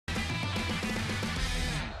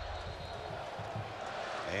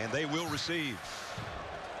And they will receive.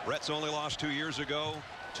 Brett's only lost 2 years ago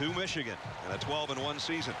to Michigan in a 12-1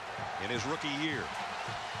 season in his rookie year.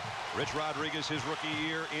 Rich Rodriguez, his rookie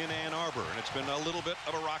year in Ann Arbor, and it's been a little bit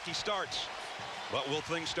of a rocky start. But will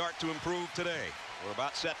things start to improve today? We're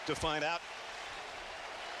about set to find out.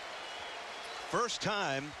 First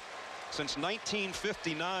time since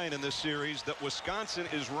 1959 in this series that Wisconsin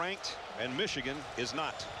is ranked and Michigan is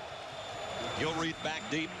not. Gilreath back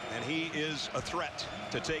deep, and he is a threat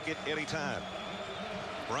to take it anytime.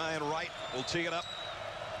 Brian Wright will tee it up.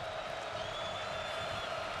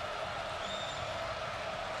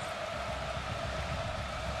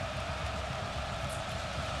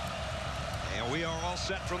 And we are all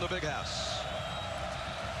set from the big house.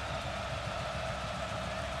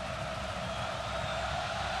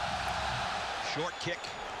 Short kick.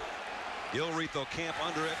 Gilreath will camp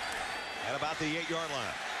under it at about the 8-yard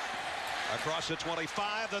line. Across the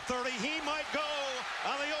 25, the 30, he might go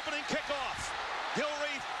on the opening kickoff.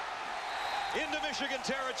 Gilreath into Michigan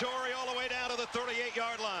territory all the way down to the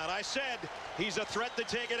 38-yard line. I said he's a threat to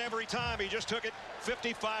take it every time. He just took it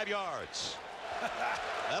 55 yards.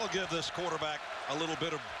 That'll give this quarterback a little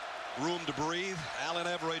bit of room to breathe. Allen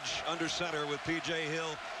Everidge under center with P.J.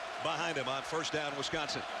 Hill behind him on first down,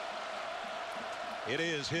 Wisconsin. It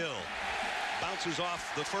is Hill. Bounces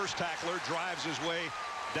off the first tackler, drives his way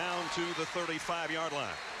down to the 35-yard line.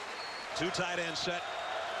 Two tight end set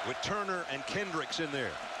with Turner and Kendricks in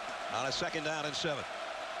there on a 2nd down and 7.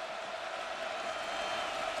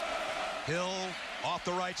 Hill off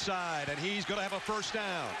the right side, and he's going to have a first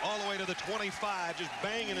down all the way to the 25, just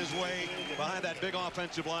banging his way behind that big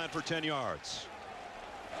offensive line for 10 yards.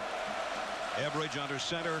 Everidge under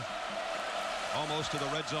center, almost to the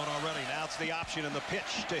red zone already. Now it's the option and the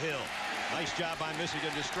pitch to Hill. Nice job by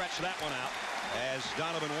Michigan to stretch that one out as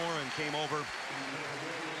Donovan Warren came over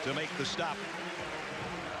to make the stop.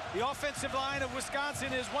 The offensive line of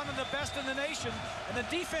Wisconsin is one of the best in the nation, and the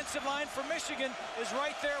defensive line for Michigan is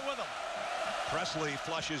right there with them. Presley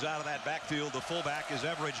flushes out of that backfield. The fullback as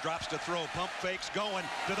Everidge drops to throw. Pump fakes going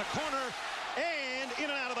to the corner and in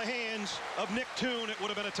and out of the hands of Nick Toon. It would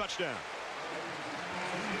have been a touchdown.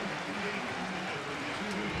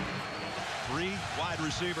 3 wide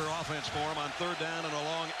receiver offense for him on 3rd down and a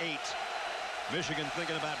long 8. Michigan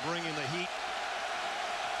thinking about bringing the heat,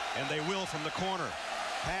 and they will from the corner.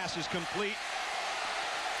 Pass is complete,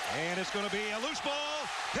 and it's going to be a loose ball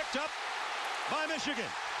picked up by Michigan.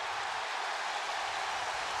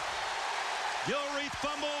 Gilreath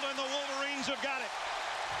fumbled, and the Wolverines have got it.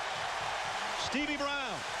 Stevie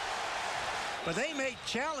Brown. But they may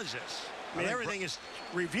challenge this. I mean, everything is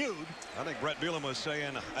reviewed. I think Brett Bielema was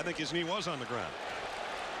saying, I think his knee was on the ground.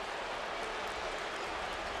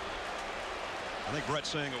 I think Brett's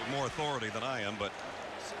saying it with more authority than I am, but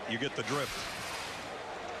you get the drift.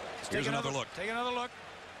 Here's another look. Take another look.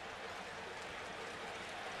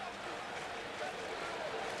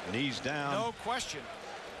 Knees down. No question.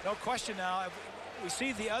 No question now. If we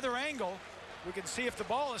see the other angle, we can see if the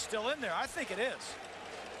ball is still in there. I think it is.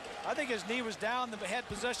 I think his knee was down, the head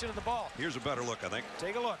possession of the ball. Here's a better look, I think.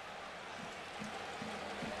 Take a look.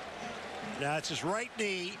 Now it's his right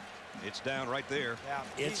knee. It's down right there. Yeah,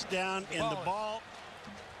 it's down in the ball.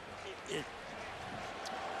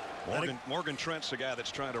 Morgan Trent's the guy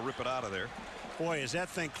that's trying to rip it out of there. Boy, is that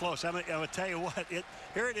thing close. I'm going to tell you what.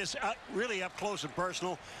 Here it is, really up close and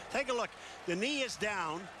personal. Take a look. The knee is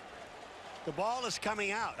down. The ball is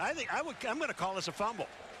coming out. I'm going to call this a fumble.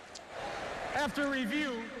 After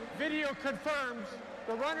review, video confirms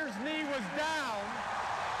the runner's knee was down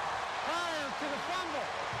prior to the fumble.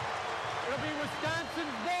 It'll be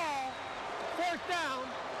Wisconsin's ball, 4th down.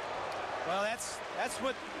 Well, that's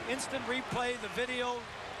what instant replay, the video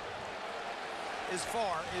is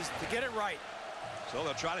for, is to get it right. So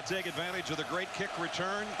they'll try to take advantage of the great kick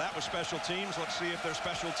return. That was special teams. Let's see if their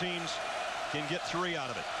special teams can get 3 out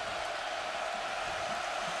of it.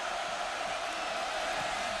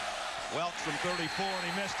 Welch from 34,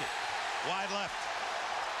 and he missed it. Wide left.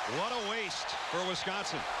 What a waste for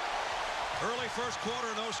Wisconsin. Early first quarter,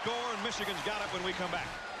 no score, and Michigan's got it when we come back.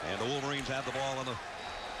 And the Wolverines have the ball on the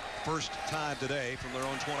first time today from their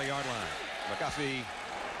own 20-yard line. McGuffey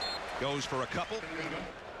goes for a couple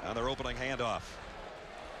on their opening handoff.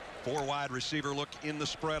 4 wide receiver look in the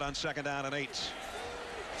spread on 2nd down and 8.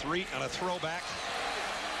 3 on a throwback.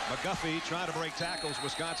 McGuffey trying to break tackles.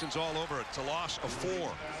 Wisconsin's all over it. It's a loss of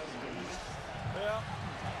 4. Yeah.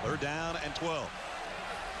 3rd down and 12.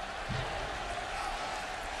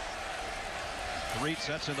 Reed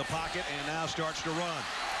sets in the pocket and now starts to run.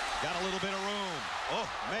 Got a little bit of room. Oh,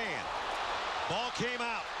 man. Ball came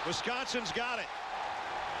out. Wisconsin's got it.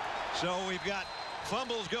 So we've got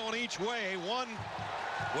Fumbles going each way. One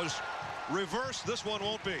was reversed. This one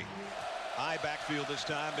won't be. High backfield this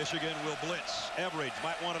time. Michigan will blitz. Everidge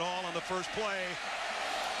might want it all on the first play.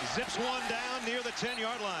 Zips one down near the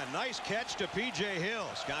 10-yard line. Nice catch to P.J. Hill.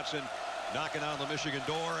 Wisconsin knocking on the Michigan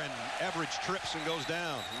door, and Everidge trips and goes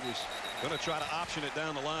down. He was going to try to option it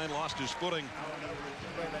down the line, lost his footing.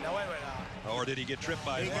 Wait a minute, now. Or did he get tripped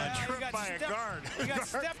by a guard? He got tripped by a guard. He got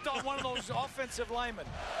stepped on one of those offensive linemen.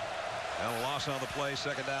 And a loss on the play.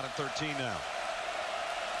 Second down and 13 now.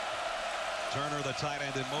 Turner, the tight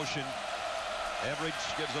end, in motion.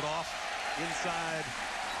 Everidge gives it off inside.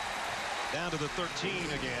 Down to the 13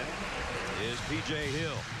 again is P.J.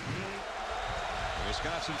 Hill.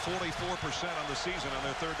 Wisconsin 44% on the season on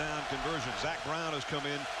their third down conversion. Zach Brown has come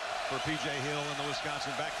in for P.J. Hill in the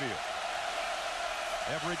Wisconsin backfield.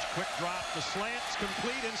 Everidge, quick drop. The slant's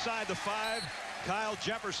complete inside the 5. Kyle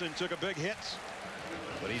Jefferson took a big hit,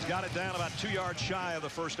 but he's got it down about 2 yards shy of the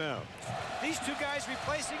first down. These two guys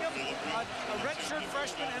replacing him, a redshirt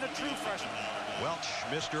freshman and a true freshman. Welch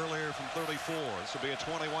missed earlier from 34. This will be a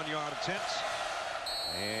 21-yard attempt,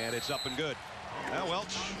 and it's up and good. Now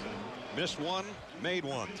Welch missed one, made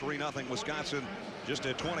one. 3-0 Wisconsin. Just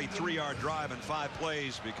a 23-yard drive in 5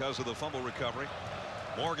 plays because of the fumble recovery.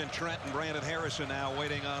 Morgan Trent and Brandon Harrison now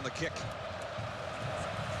waiting on the kick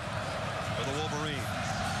for the Wolverines.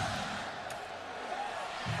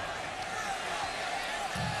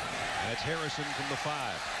 That's Harrison from the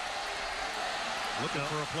 5. Looking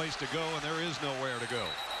for a place to go, and there is nowhere to go.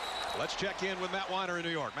 Let's check in with Matt Weiner in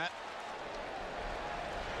New York. Matt,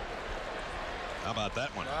 how about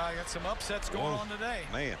that one? I got some upsets going on today.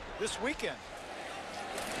 Man. This weekend.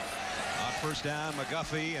 On first down,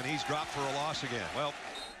 McGuffey, and he's dropped for a loss again. Well,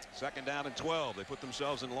 second down and 12. They put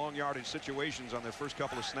themselves in long yardage situations on their first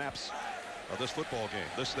couple of snaps of this football game.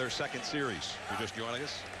 This is their second series. You're just joining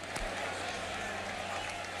us.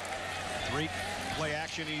 3 play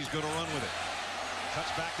action. He's going to run with it.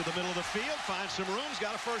 Cuts back to the middle of the field, finds some room,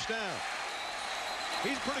 got a first down.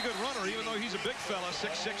 He's a pretty good runner, even though he's a big fella,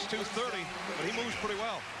 6'6", 230, but he moves pretty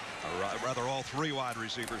well. Rather, all 3 wide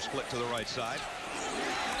receivers split to the right side.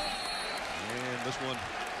 And this one,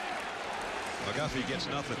 McGuffey gets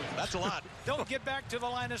nothing. That's a lot. Don't get back to the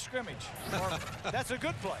line of scrimmage. That's a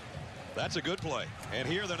good play. That's a good play. And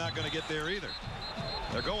here they're not going to get there either.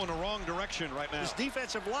 They're going the wrong direction right now. This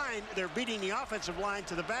defensive line, they're beating the offensive line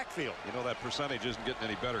to the backfield. You know, that percentage isn't getting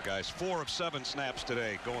any better, guys. 4 of 7 snaps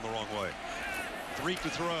today going the wrong way. 3 to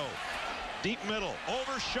throw. Deep middle.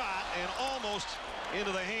 Overshot and almost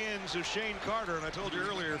into the hands of Shane Carter. And I told you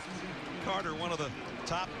earlier, Carter, one of the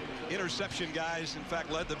top interception guys, in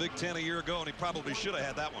fact, led the Big Ten a year ago, and he probably should have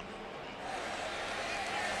had that one.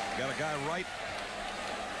 Got a guy right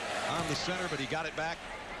on the center, but he got it back.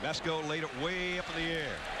 Mesco laid it way up in the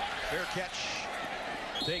air. Fair catch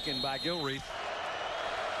taken by Gilreath.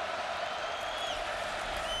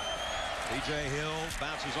 P.J. Hill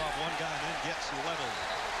bounces off one guy and then gets leveled.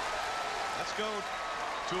 Let's go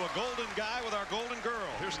to a golden guy with our golden girl.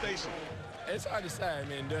 Here's Stacy. It's hard to say. I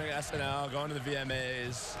mean, doing SNL, going to the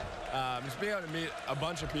VMAs, just being able to meet a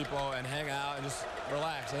bunch of people and hang out and just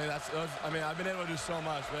relax. I think I mean, I've been able to do so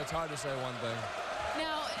much, but it's hard to say one thing.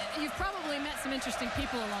 Now, you've probably met some interesting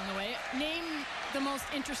people along the way. Name the most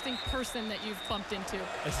interesting person that you've bumped into.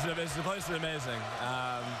 The place is amazing.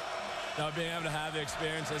 You know, being able to have the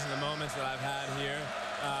experiences and the moments that I've had here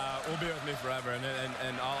will be with me forever,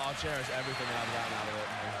 and I'll cherish everything that I've gotten out of it.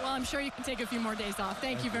 Well, I'm sure you can take a few more days off.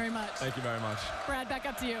 Thank you very much. Thank you very much. Brad, back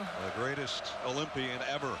up to you. The greatest Olympian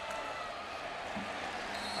ever.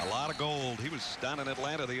 A lot of gold. He was down in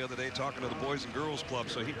Atlanta the other day talking to the Boys and Girls Club,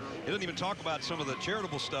 so he didn't even talk about some of the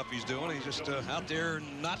charitable stuff he's doing. He's just out there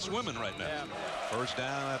not swimming right now. Yeah. First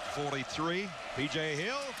down at 43. P.J.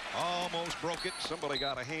 Hill almost broke it. Somebody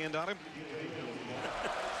got a hand on him.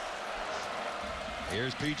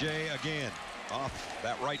 Here's P.J. again off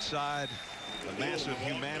that right side. The massive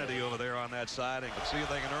humanity over there on that side, and can see if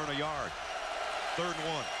they can earn a yard. 3rd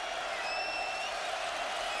and 1.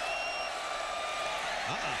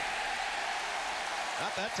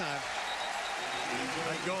 Not that time.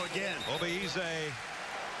 I go again. Obieze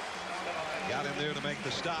got in there to make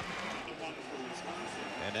the stop.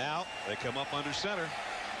 And now they come up under center.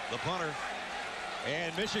 The punter.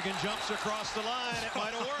 And Michigan jumps across the line. It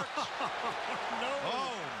might have worked. No.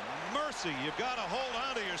 Oh, mercy. You've got to hold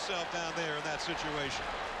on to yourself down there in that situation.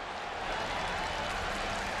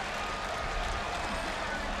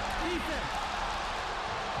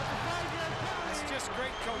 It's just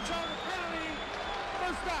great coaching.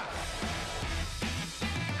 First stop.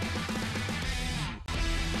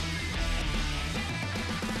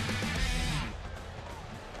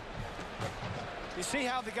 You see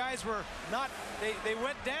how the guys were not, they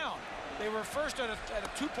went down. They were first at a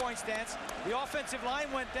 2-point stance. The offensive line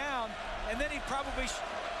went down, and then he probably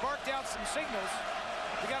barked out some signals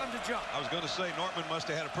to get him to jump. I was going to say Nortman must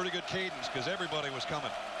have had a pretty good cadence because everybody was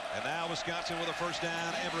coming. And now Wisconsin with a first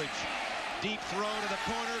down. Everidge, deep throw to the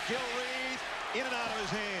corner. Gilreath in and out of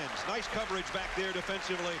his hands. Nice coverage back there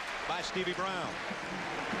defensively by Stevie Brown.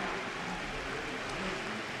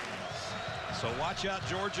 So watch out,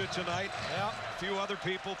 Georgia tonight. Yeah. A few other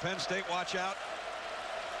people. Penn State, watch out.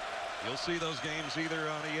 You'll see those games either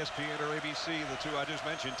on ESPN or ABC, the two I just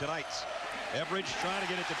mentioned tonight's. Everidge trying to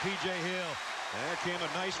get it to P.J. Hill. And there came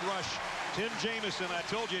a nice rush. Tim Jamison, I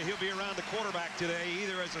told you he'll be around the quarterback today,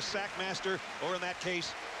 either as a sack master or in that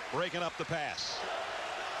case, breaking up the pass.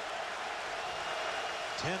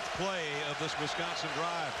 10th play of this Wisconsin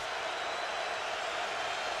drive.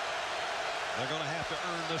 They're going to have to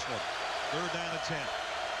earn this one. 3rd down and 10.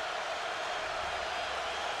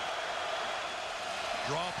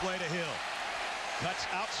 Draw play to Hill. Cuts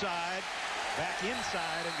outside, back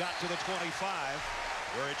inside, and got to the 25,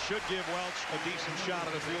 where it should give Welch a decent shot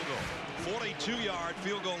at a field goal. 42-yard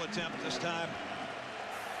field goal attempt this time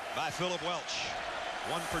by Philip Welch.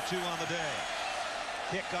 1 for 2 on the day.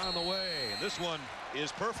 Kick on the way. This one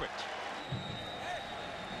is perfect.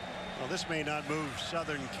 Well, this may not move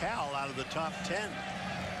Southern Cal out of the top 10.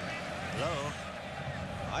 Hello.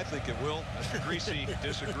 I think it will. Mr. Greasy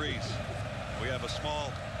disagrees. We have a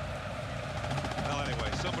small. Well,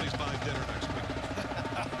 anyway, somebody's buying dinner next week.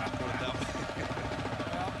 Put it that way.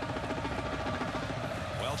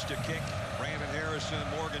 Welch to kick. Brandon Harrison,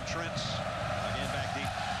 Morgan Trentz again back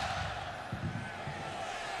deep.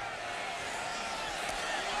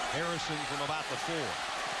 Harrison from about the 4.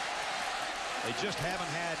 They just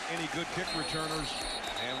haven't had any good kick returners.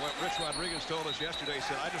 And what Rich Rodriguez told us yesterday, he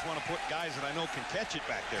said, I just want to put guys that I know can catch it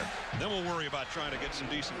back there. Then we'll worry about trying to get some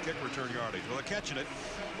decent kick return yardage. Well, they're catching it,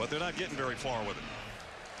 but they're not getting very far with it.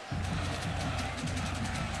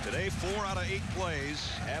 Today, 4 out of 8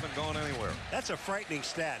 plays haven't gone anywhere. That's a frightening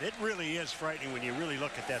stat. It really is frightening when you really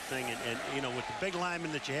look at that thing. And you know, with the big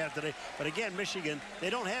linemen that you have today. But again, Michigan,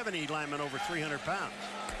 they don't have any linemen over 300 pounds.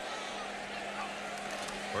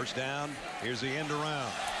 First down. Here's the end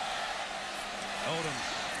around.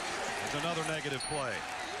 Odoms. It's another negative play.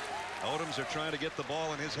 Odoms are trying to get the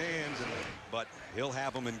ball in his hands, but he'll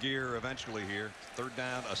have them in gear eventually here. 3rd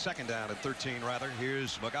down, a 2nd down at 13 rather.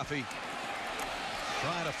 Here's McGuffey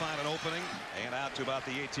trying to find an opening and out to about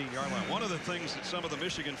the 18-yard line. One of the things that some of the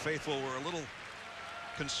Michigan faithful were a little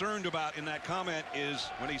concerned about in that comment is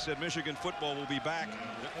when he said Michigan football will be back.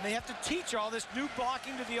 And they have to teach all this new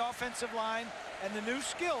blocking to the offensive line and the new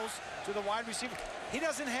skills to the wide receiver. He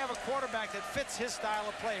doesn't have a quarterback that fits his style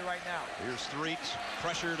of play right now. Here's Threet,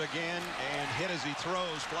 pressured again and hit as he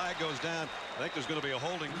throws. Flag goes down. I think there's going to be a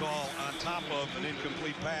holding call on top of an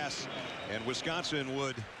incomplete pass, and Wisconsin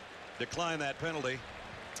would decline that penalty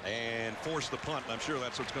and force the punt. I'm sure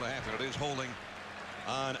that's what's going to happen. It is holding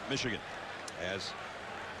on Michigan as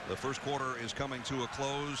the first quarter is coming to a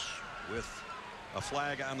close with a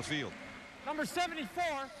flag on the field. Number 74,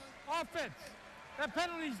 offense. That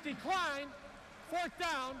penalty's declined. 4th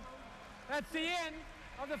down. That's the end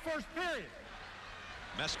of the first period.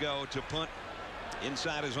 Mesko to punt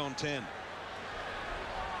inside his own 10.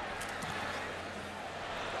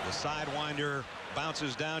 The sidewinder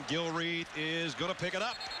bounces down. Gilreath is going to pick it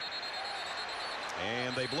up.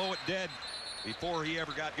 And they blow it dead before he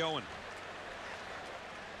ever got going.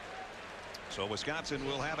 So Wisconsin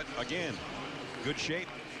will have it again. Good shape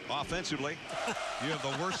offensively. You have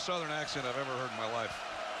the worst Southern accent I've ever heard in my life.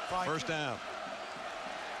 First down.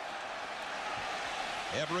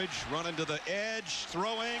 Everidge running to the edge,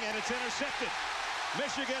 throwing, and it's intercepted.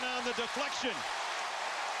 Michigan on the deflection.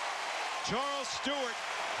 Charles Stewart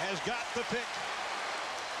has got the pick.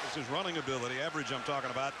 This is running ability. Everidge I'm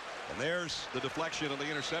talking about. And there's the deflection and the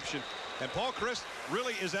interception. And Paul Chryst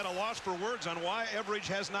really is at a loss for words on why Everidge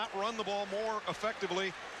has not run the ball more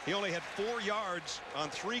effectively. He only had 4 yards on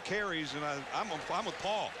 3 carries, and I'm with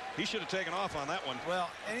Paul. He should have taken off on that one. Well,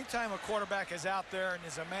 anytime a quarterback is out there and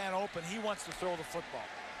is a man open, he wants to throw the football.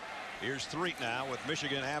 Here's Threet now with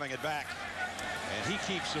Michigan having it back. And he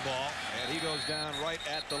keeps the ball, and he goes down right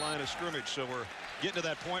at the line of scrimmage. So we're getting to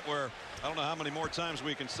that point where I don't know how many more times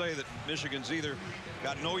we can say that Michigan's either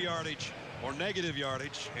got no yardage or negative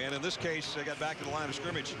yardage, and in this case they got back to the line of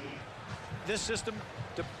scrimmage. This system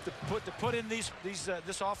to put in this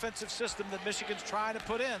offensive system that Michigan's trying to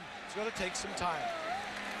put in, it's going to take some time.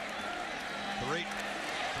 Threet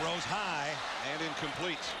throws high and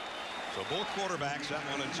incomplete. So both quarterbacks, that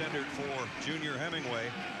one intended for Junior Hemingway.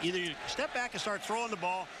 Either you step back and start throwing the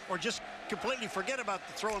ball or just completely forget about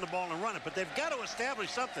throwing the ball and run it, but they've got to establish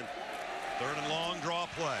something. 3rd and long, draw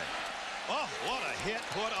play. Oh, what a hit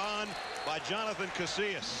put on by Jonathan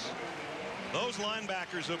Casillas. Those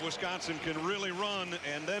linebackers of Wisconsin can really run,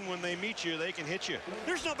 and then when they meet you, they can hit you.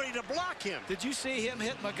 There's nobody to block him. Did you see him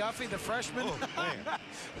hit McGuffey, the freshman? Oh, man.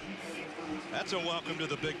 That's a welcome to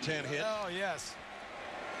the Big Ten hit. Oh, yes.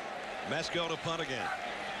 Mesko to punt again.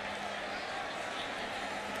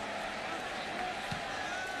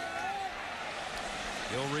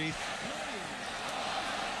 Gilreath.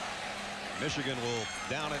 Michigan will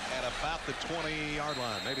down it at about the 20-yard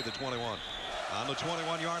line, maybe the 21. On the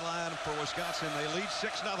 21-yard line for Wisconsin, they lead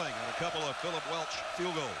 6-0 and a couple of Philip Welch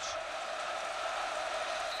field goals.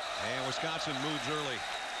 And Wisconsin moves early.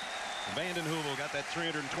 Vanden Heuvel got that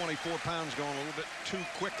 324 pounds going a little bit too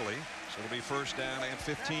quickly, so it'll be 1st down and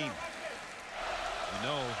 15. You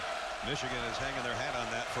know, Michigan is hanging their hat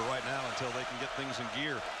on that for right now until they can get things in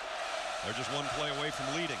gear. They're just one play away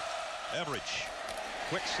from leading. Everidge,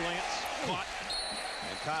 quick slants, caught,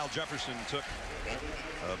 and Kyle Jefferson took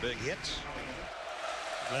a big hit.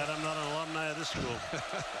 Glad I'm not an alumni of this school.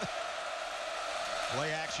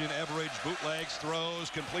 Play action, Everidge bootlegs,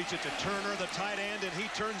 throws, completes it to Turner, the tight end, and he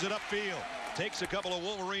turns it upfield. Takes a couple of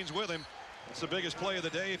Wolverines with him. It's the biggest play of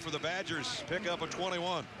the day for the Badgers. Pick up a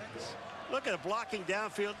 21. Look at the blocking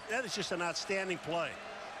downfield. That is just an outstanding play.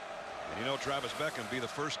 And you know, Travis Beckham be the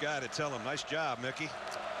first guy to tell him, nice job, Mickey.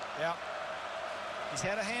 Yeah. He's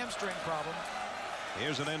had a hamstring problem.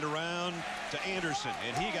 Here's an end around to Anderson,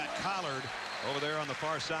 and he got collared over there on the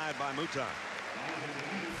far side by Mouton.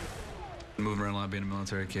 Moving around a lot, being a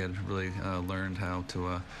military kid, really learned how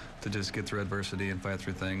to just get through adversity and fight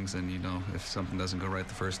through things. And you know, if something doesn't go right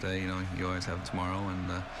the first day, you know, you always have tomorrow.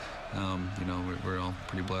 And you know, we're all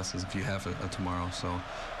pretty blessed as if you have a tomorrow. So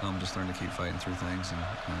just learn to keep fighting through things and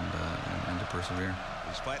to persevere.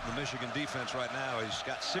 He's fighting the Michigan defense right now. He's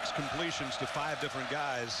got 6 completions to 5 different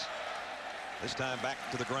guys. This time back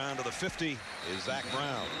to the ground to the 50 is Zach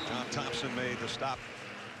Brown. John Thompson made the stop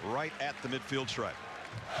right at the midfield stripe.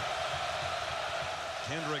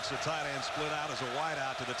 Kendricks, the tight end, split out as a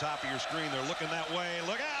wideout to the top of your screen. They're looking that way.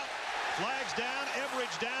 Look out. Flags down.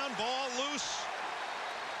 Everidge down. Ball loose.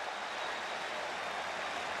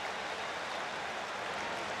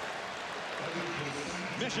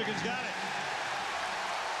 Michigan's got it.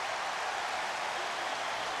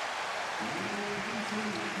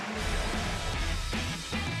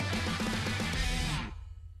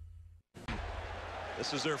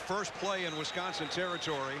 This is their first play in Wisconsin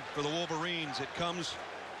territory for the Wolverines. It comes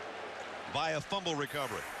by a fumble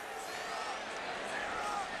recovery.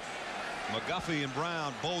 McGuffey and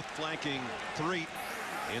Brown both flanking 3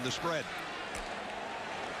 in the spread.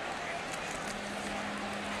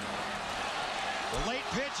 The late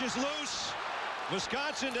pitch is loose.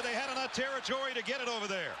 Wisconsin, do they have enough territory to get it over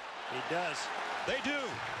there? He does. They do.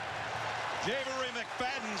 Javery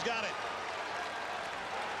McFadden's got it.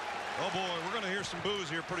 Oh boy, we're going to hear some boos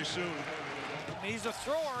here pretty soon. He's a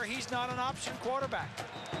thrower. He's not an option quarterback.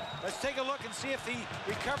 Let's take a look and see if he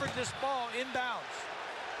recovered this ball inbounds.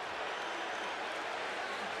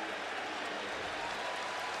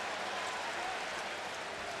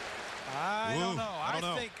 I don't know.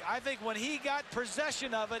 I think when he got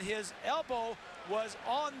possession of it, his elbow was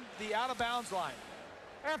on the out-of-bounds line.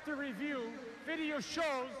 After review, video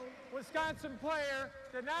shows Wisconsin player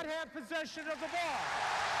did not have possession of the ball.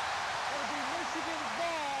 It'll be Michigan's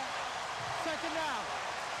ball, 2nd down.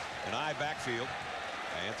 An I backfield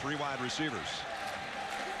and 3 wide receivers.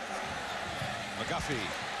 McGuffey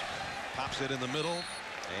pops it in the middle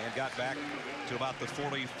and got back to about the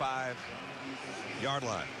 45-yard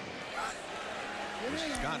line.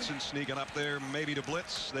 Wisconsin sneaking up there, maybe to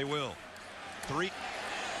blitz. They will. 3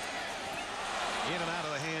 in and out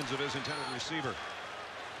of the hands of his intended receiver.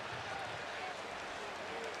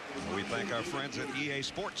 We thank our friends at EA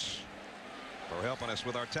Sports for helping us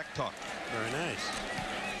with our tech talk. Very nice.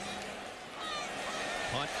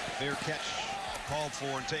 Punt, fair catch, called for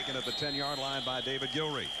and taken at the 10-yard line by David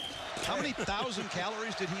Gilreath. How many thousand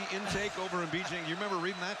calories did he intake over in Beijing? You remember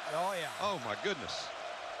reading that? Oh, yeah. Oh, my goodness.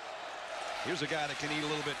 Here's a guy that can eat a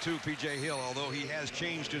little bit too, P.J. Hill, although he has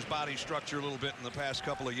changed his body structure a little bit in the past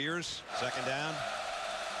couple of years. 2nd down,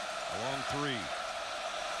 a long 3.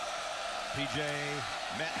 P.J.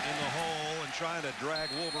 met in the hole and trying to drag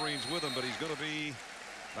Wolverines with him, but he's going to be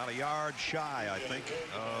about a yard shy, I think,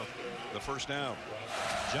 of the 1st down.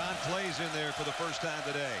 John Clay's in there for the first time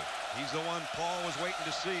today. He's the one Paul was waiting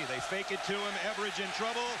to see. They fake it to him. Everidge in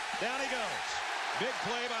trouble. Down he goes. Big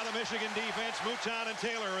play by the Michigan defense. Mouton and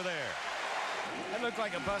Taylor are there. That looked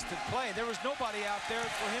like a busted play. There was nobody out there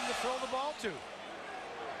for him to throw the ball to.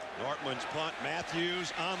 Nortman's punt.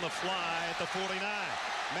 Matthews on the fly at the 49.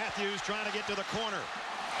 Matthews trying to get to the corner,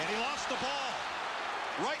 and he lost the ball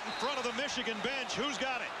right in front of the Michigan bench. Who's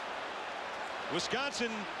got it?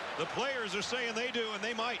 Wisconsin, the players are saying they do, and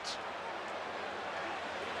they might.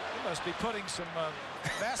 They must be putting some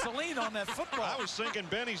Vaseline on that football. I was thinking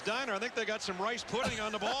Benny's Diner. I think they got some rice pudding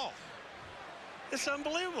on the ball. It's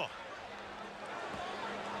unbelievable.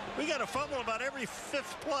 We got a fumble about every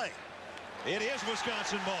 5th play. It is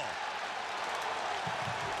Wisconsin ball.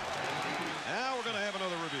 Now we're going to have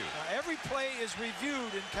another review. Every play is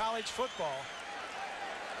reviewed in college football.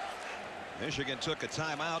 Michigan took a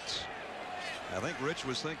timeout. I think Rich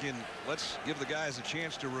was thinking, let's give the guys a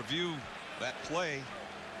chance to review that play.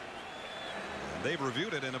 And they've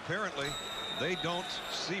reviewed it, and apparently they don't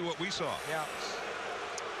see what we saw. Yeah.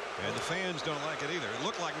 And the fans don't like it either. It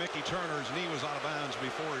looked like Mickey Turner's knee was out of bounds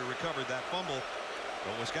before he recovered that fumble.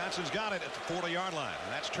 But Wisconsin's got it at the 40-yard line,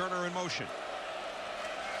 and that's Turner in motion.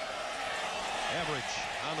 Average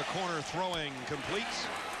on the corner throwing complete.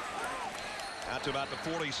 Out to about the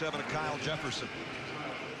 47 of Kyle Jefferson.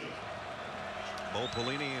 Bo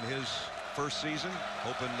Pelini in his first season,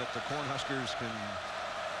 hoping that the Cornhuskers can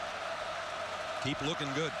keep looking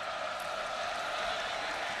good.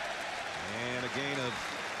 And a gain of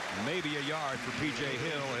maybe a yard for P.J.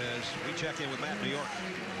 Hill as we check in with Matt New York.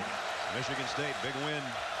 Michigan State, big win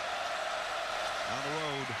on the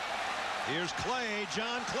road. Here's Clay,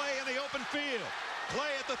 John Clay in the open field.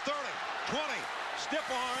 Clay at the 30, 20, stiff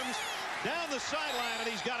arms, down the sideline, and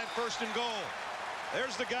he's got it 1st and goal.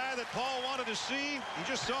 There's the guy that Paul wanted to see. He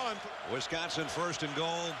just saw him. Wisconsin 1st and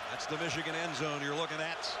goal. That's the Michigan end zone you're looking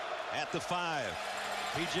at the 5.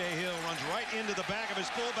 P.J. Hill runs right into the back of his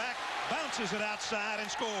fullback, bounces it outside,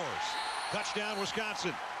 and scores. Touchdown,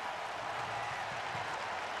 Wisconsin.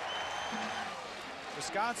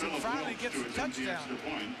 Wisconsin finally gets the touchdown.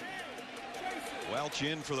 Welch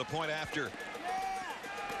in for the point after.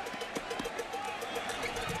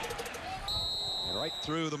 And right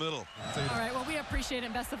through the middle. All right, well, we appreciate it,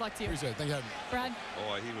 and best of luck to you. Appreciate it. Thank you. Brad?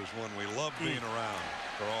 Boy, he was one we loved being around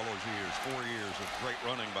for all those years. 4 years of great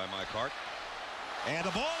running by Mike Hart. And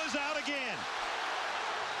the ball is out again.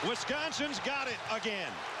 Wisconsin's got it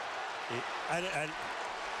again. I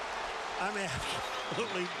mean,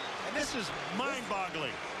 absolutely. And This is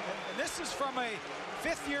mind-boggling. And this is from a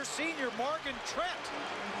 5th-year senior, Morgan Trent.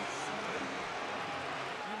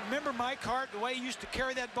 You remember Mike Hart, the way he used to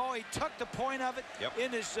carry that ball? He tucked the point of it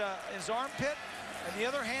in his armpit, and the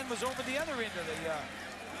other hand was over the other end of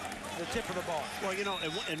the tip of the ball. Well, you know,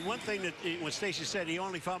 and one thing that when Stacy said he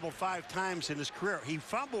only fumbled 5 times in his career. He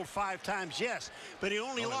fumbled 5 times, yes, but he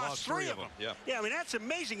only lost 3 of them. Yeah, I mean, that's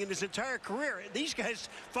amazing in his entire career. These guys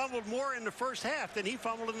fumbled more in the first half than he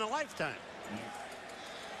fumbled in a lifetime.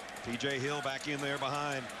 P.J. Hill back in there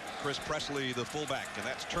behind Chris Presley, the fullback, and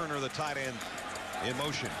that's Turner, the tight end, in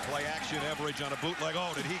motion. Play action, Everidge on a bootleg.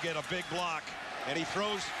 Oh, did he get a big block? And he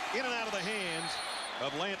throws in and out of the hands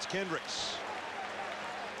of Lance Kendricks.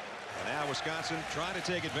 And now Wisconsin trying to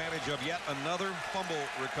take advantage of yet another fumble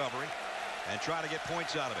recovery and try to get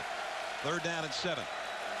points out of it. 3rd down and 7.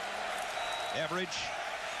 Everidge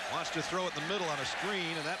wants to throw it in the middle on a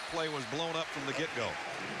screen, and that play was blown up from the get-go.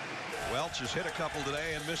 Welch has hit a couple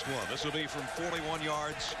today and missed one. This will be from 41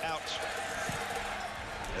 yards out.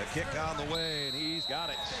 The kick on the way, and he's got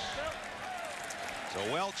it. So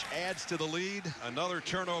Welch adds to the lead. Another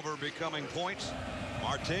turnover becoming points.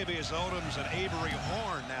 Martavius Odoms and Avery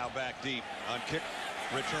Horn now back deep on kick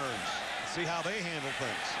returns. See how they handle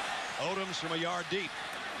things. Odoms from a yard deep.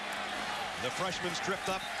 The freshman's tripped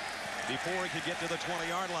up before he could get to the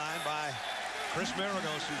 20-yard line by Chris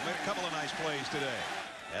Maragos, who's made a couple of nice plays today.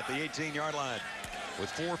 At the 18-yard line with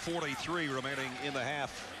 4:43 remaining in the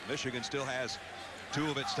half. Michigan still has 2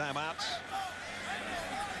 of its timeouts.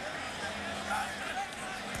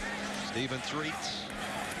 Stephen Threet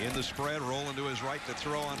in the spread, rolling to his right to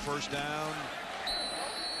throw on 1st down.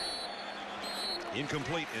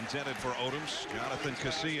 Incomplete, intended for Odoms. Jonathan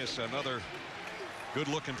Casillas, another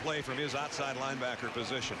good-looking play from his outside linebacker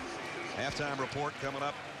position. Halftime report coming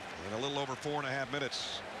up in a little over 4.5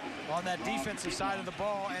 minutes. On that defensive side of the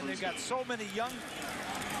ball, and they've got so many young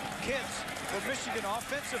kids for Michigan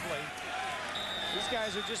offensively. These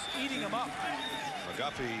guys are just eating them up.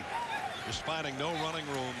 McGuffey just finding no running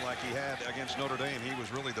room like he had against Notre Dame. He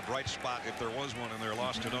was really the bright spot, if there was one, in their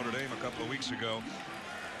loss to Notre Dame a couple of weeks ago.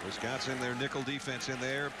 Wisconsin, their nickel defense in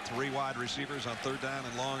there. 3 wide receivers on 3rd down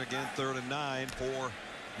and long again. 3rd and 9 for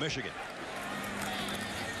Michigan.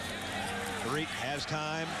 Threet has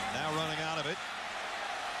time, now running out of it.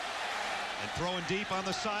 And throwing deep on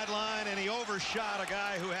the sideline, and he overshot a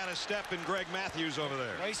guy who had a step in Greg Matthews over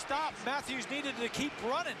there. They stopped. Matthews needed to keep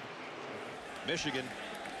running. Michigan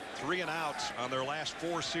 3 and outs on their last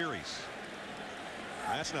 4 series.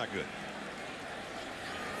 That's not good.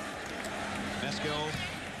 Mesco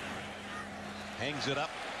hangs it up.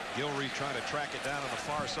 Gilreath trying to track it down on the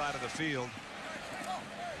far side of the field.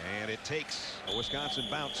 And it takes a Wisconsin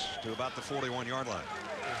bounce to about the 41-yard line.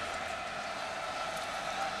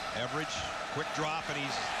 Everidge, quick drop, and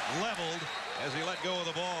he's leveled as he let go of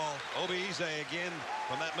the ball. Obieze again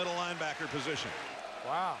from that middle linebacker position.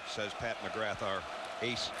 Wow. Says Pat McGrath, our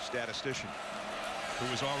ace statistician,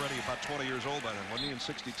 who was already about 20 years old by then, wasn't he, in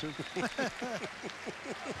 '62?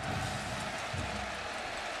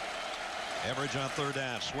 Everidge on 3rd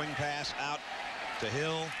down. Swing pass out to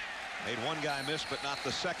Hill. Made one guy miss, but not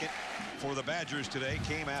the second for the Badgers today.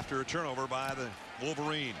 Came after a turnover by the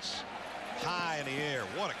Wolverines. High in the air.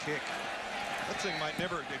 What a kick. That thing might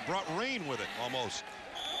never, it brought rain with it almost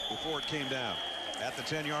before it came down at the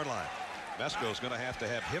 10-yard line. Mesco's going to have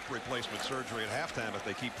hip replacement surgery at halftime if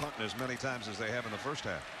they keep punting as many times as they have in the first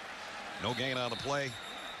half. No gain on the play.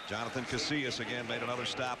 Jonathan Casillas again made another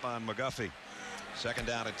stop on McGuffey. 2nd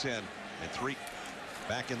down at 10 and 3.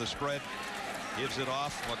 Back in the spread. Gives it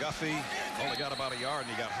off. McGuffey only got about a yard,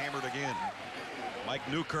 and he got hammered again. Mike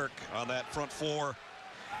Newkirk on that front 4.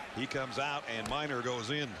 He comes out, and Minor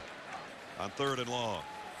goes in on 3rd and long.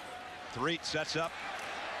 Threet sets up.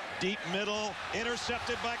 Deep middle.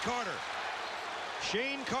 Intercepted by Carter.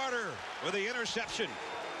 Shane Carter with the interception.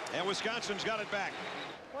 And Wisconsin's got it back.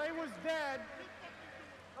 Play was dead.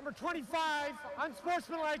 Number 25,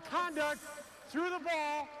 unsportsmanlike conduct, threw the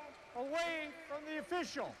ball away from the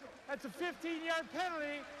official. That's a 15-yard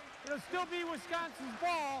penalty. It'll still be Wisconsin's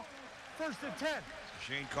ball, 1st and 10.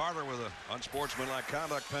 Shane Carter with an unsportsmanlike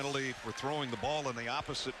conduct penalty for throwing the ball in the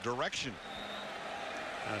opposite direction.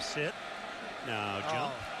 Now sit. Now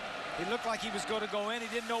jump. He looked like he was going to go in. He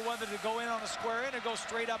didn't know whether to go in on a square in or go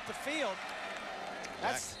straight up the field.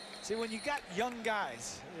 That's, see, when you got young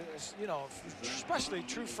guys, you know, especially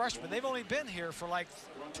true freshmen, they've only been here for like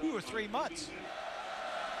 2 or 3 months.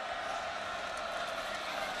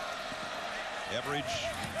 Everidge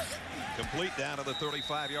complete down to the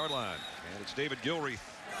 35-yard line. And it's David Gilreath.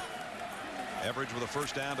 Everidge with a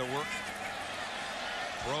 1st down to work.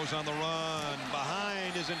 Throws on the run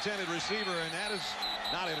behind his intended receiver, and that is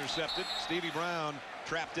not intercepted. Stevie Brown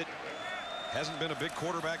trapped it. Hasn't been a big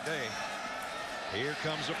quarterback day. Here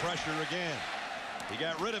comes the pressure again. He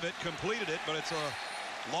got rid of it, completed it, but it's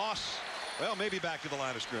a loss. Well, maybe back to the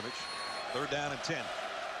line of scrimmage. 3rd down and 10.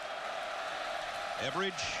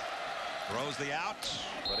 Everidge throws the out,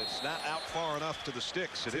 but it's not out far enough to the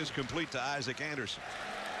sticks. It is complete to Isaac Anderson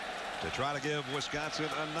to try to give Wisconsin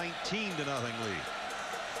a 19-0 lead.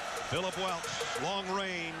 Philip Welch, long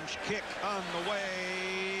range kick on the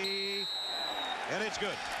way, and it's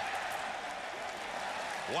good.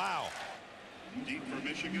 Wow. Deep for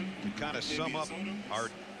Michigan. To kind of sum up our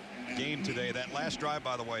game today, that last drive,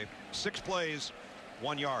 by the way, 6 plays,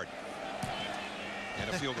 1 yard, and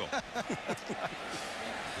a field goal.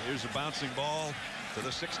 Here's a bouncing ball to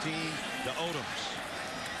the 16 to Odoms.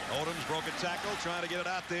 Odoms broke a tackle, trying to get it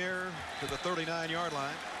out there to the 39-yard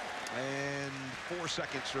line. And 4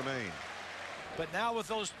 seconds remain. But now with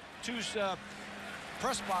those 2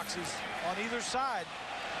 press boxes on either side.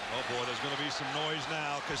 Oh boy, there's going to be some noise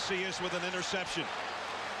now. Casillas with an interception.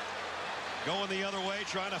 Going the other way,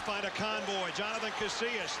 trying to find a convoy. Jonathan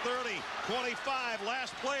Casillas, 30, 25,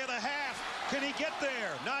 last play of the half. Can he get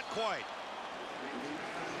there? Not quite.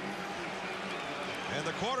 And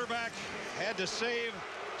the quarterback had to save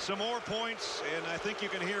some more points, and I think you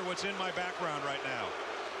can hear what's in my background right now.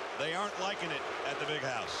 They aren't liking it at the big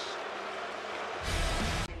house.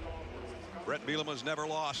 Brett Bielema's never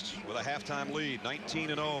lost with a halftime lead,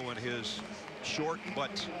 19-0 in his short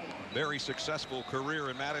but very successful career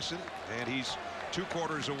in Madison, and he's 2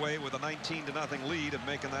 quarters away with a 19-0 lead of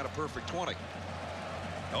making that a perfect 20.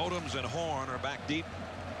 Odoms and Horn are back deep.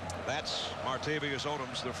 That's Martavius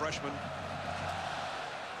Odoms, the freshman.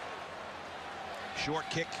 Short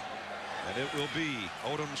kick, and it will be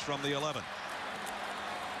Odoms from the 11.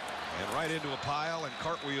 And right into a pile and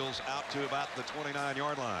cartwheels out to about the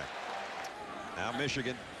 29-yard line. Now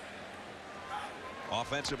Michigan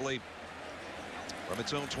offensively from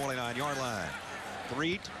its own 29-yard line.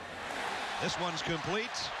 Threet. This one's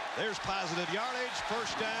complete. There's positive yardage.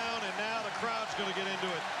 1st down, and now the crowd's going to get into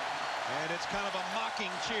it. And it's kind of a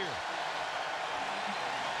mocking cheer.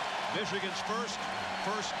 Michigan's first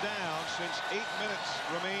down since 8 minutes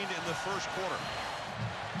remained in the 1st quarter.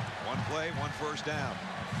 1 play, 1 first down.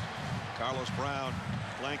 Carlos Brown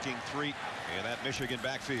flanking Threet in that Michigan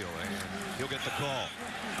backfield, and he'll get the call.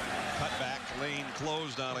 Cut back, lane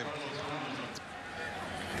closed on him.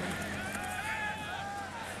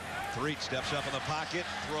 Threet steps up in the pocket,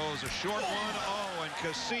 throws a short one. Oh, and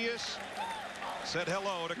Casillas said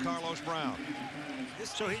hello to Carlos Brown.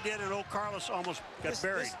 So he did, and old Carlos almost got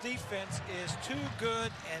buried. This defense is too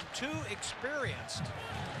good and too experienced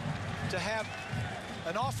to have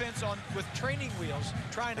an offense with training wheels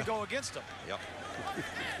trying to go against them. Yep.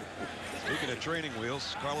 Speaking of training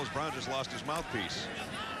wheels, Carlos Brown just lost his mouthpiece.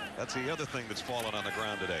 That's the other thing that's fallen on the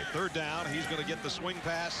ground today. Third down, he's going to get the swing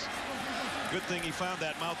pass. Good thing he found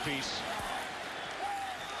that mouthpiece.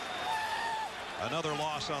 Another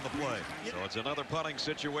loss on the play. So it's another punting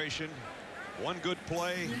situation. One good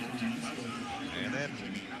play, and then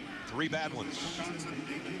 3 bad ones.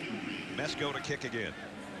 Mesko to kick again.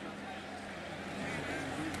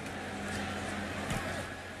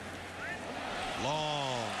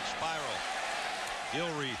 Long spiral.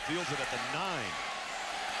 Gilreath fields it at the 9.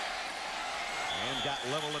 And got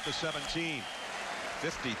level at the 17.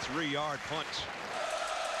 53-yard punt.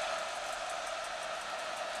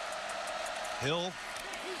 Hill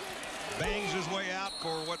bangs his way out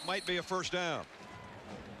for what might be a first down.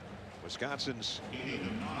 Wisconsin's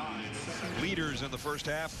leaders in the first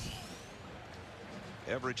half.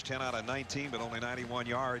 Average 10 out of 19, but only 91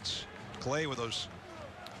 yards. Clay with those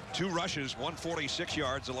 2 rushes, 146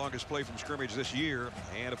 yards, the longest play from scrimmage this year,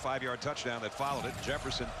 and a 5-yard touchdown that followed it.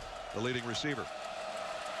 Jefferson, the leading receiver.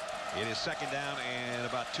 It is second down and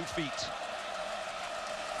about 2 feet.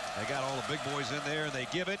 They got all the big boys in there, and they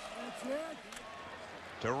give it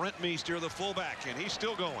to Rentmeester, the fullback, and he's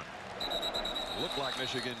still going. Looked like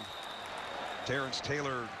Michigan. Terrence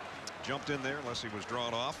Taylor jumped in there unless he was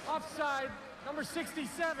drawn off. Offside, number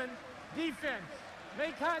 67, defense.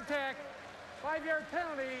 Make contact, 5-yard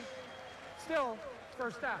penalty, still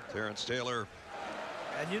first down. Terrence Taylor.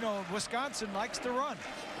 And you know, Wisconsin likes to run.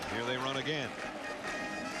 Here they run again.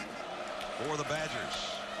 For the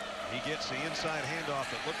Badgers. He gets the inside handoff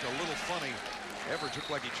that looked a little funny. Everett looked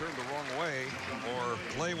like he turned the wrong way, or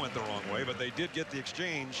Clay went the wrong way, but they did get the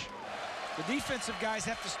exchange. The defensive guys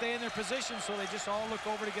have to stay in their position, so they just all look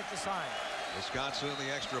over to get the sign. Wisconsin,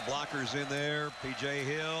 the extra blockers in there. P.J.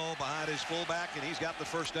 Hill behind his fullback, and he's got the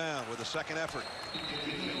first down with a second effort.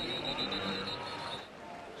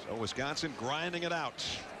 So Wisconsin grinding it out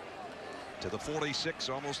to the 46,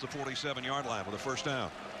 almost the 47-yard line with a first down.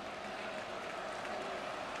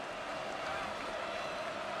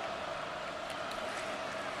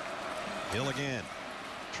 Hill again,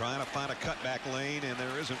 trying to find a cutback lane, and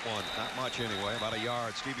there isn't one. Not much anyway, about a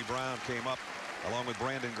yard. Stevie Brown came up along with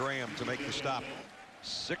Brandon Graham to make the stop.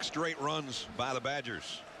 6 straight runs by the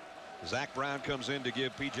Badgers. Zach Brown comes in to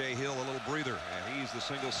give P.J. Hill a little breather, and he's the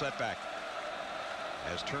single setback.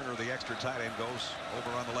 As Turner, the extra tight end, goes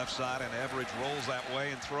over on the left side, and Everidge rolls that way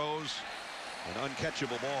and throws an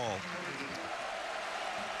uncatchable ball.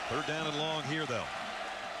 Third down and long here, though.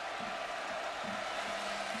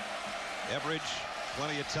 Everidge,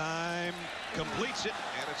 plenty of time, completes it,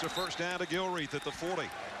 and it's a first down to Gilreath at the 40.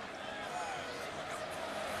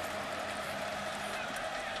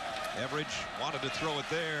 Everidge wanted to throw it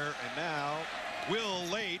there, and now Will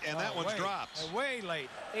late, and that one's dropped. Way late.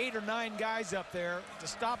 8 or 9 guys up there to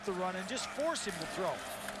stop the run and just force him to throw.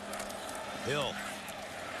 Hill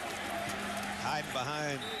hiding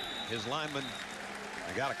behind his lineman.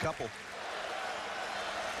 They got a couple.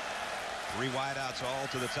 3 wideouts all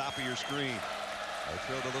to the top of your screen. They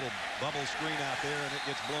throw the little bubble screen out there, and it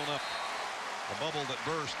gets blown up. The bubble that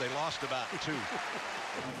burst, they lost about 2.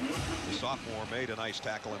 The sophomore made a nice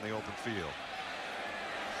tackle in the open field.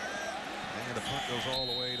 And the punt goes all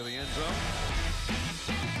the way to the end zone.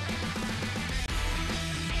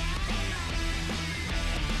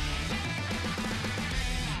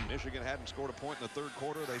 Michigan hadn't scored a point in the third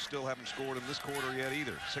quarter. They still haven't scored in this quarter yet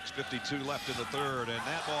either. 6:52 left in the third, and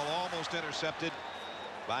that ball almost intercepted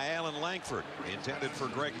by Alan Langford, intended for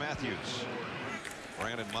Greg Matthews.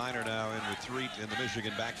 Brandon Miner now in retreat in the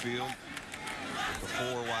Michigan backfield. The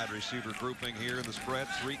 4 wide receiver grouping here in the spread.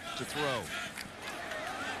 3 to throw.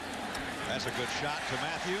 That's a good shot to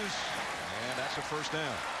Matthews, and that's a first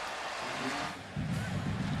down.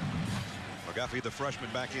 McGuffey, the freshman,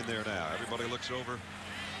 back in there now. Everybody looks over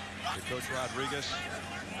to Coach Rodriguez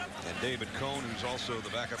and David Cohn, who's also the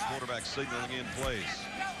backup quarterback, signaling in plays.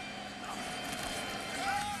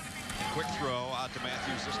 Quick throw out to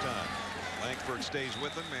Matthews this time. Langford stays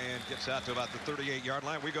with him and gets out to about the 38-yard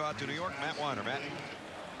line. We go out to New York. Matt Weiner. Matt.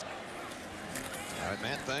 All right,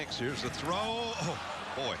 Matt, thanks. Here's the throw. Oh,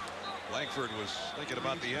 boy. Langford was thinking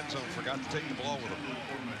about the end zone, forgot to take the ball with him.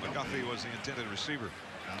 McGuffey was the intended receiver.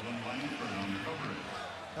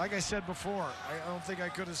 Like I said before, I don't think I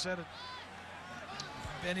could have said it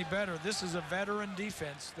any better. This is a veteran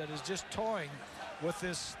defense that is just toying with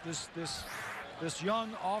this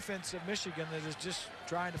young offense of Michigan that is just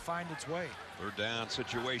trying to find its way. Third down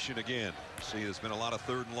situation again. See, there's been a lot of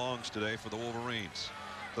 3rd and longs today for the Wolverines.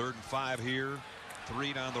 3rd and 5 here.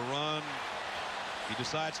 3 down the run. He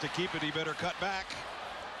decides to keep it. He better cut back.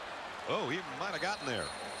 Oh, he might have gotten there.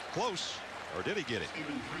 Close. Or did he get it?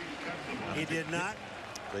 He did not.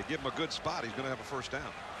 They give him a good spot. He's going to have a first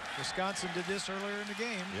down. Wisconsin did this earlier in the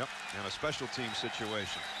game. Yep, and a special team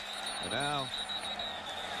situation. And now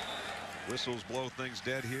whistles blow things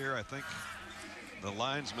dead here. I think the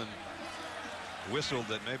linesman whistled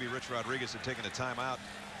that maybe Rich Rodriguez had taken a timeout.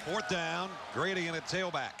 4th down, Grady in at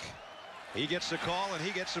tailback. He gets the call and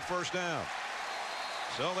he gets the first down.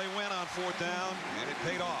 So they went on 4th down and it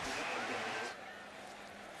paid off.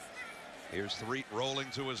 Here's Threet rolling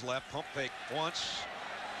to his left, pump fake once.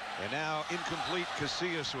 And now incomplete.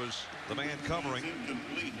 Casillas was the man covering.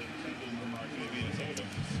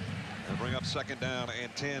 And bring up 2nd down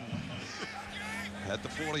and 10 at the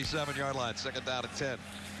 47-yard line. 2nd down and 10.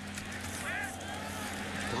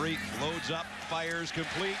 Threet loads up, fires,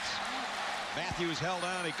 completes. Matthews held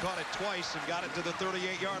on. He caught it twice and got it to the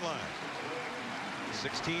 38-yard line.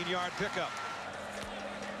 16-yard pickup.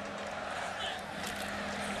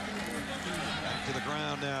 Back to the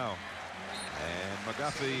ground now. And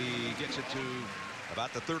McGuffey gets it to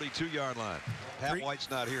about the 32-yard line. Pat White's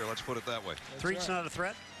not here. Let's put it that way. Threet's not a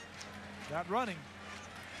threat. Not running.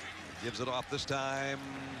 Gives it off this time.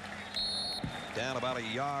 Down about a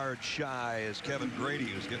yard shy is Kevin Grady,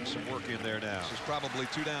 who's getting some work in there now. This is probably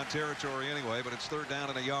 2-down territory anyway, but it's 3rd down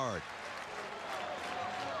and a yard.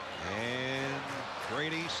 And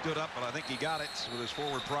Grady stood up, but I think he got it with his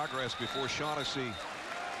forward progress before Shaughnessy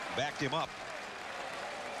backed him up.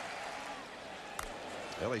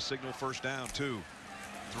 They signal first down, 2.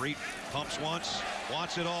 Threet pumps once,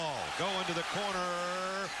 wants it all. Going to the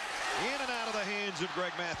corner. In and out of the hands of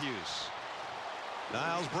Greg Matthews.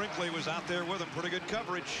 Niles Brinkley was out there with him. Pretty good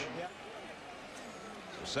coverage.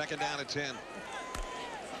 So 2nd down and 10.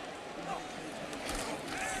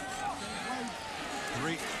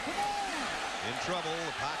 Threet in trouble.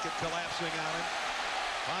 The pocket collapsing on him.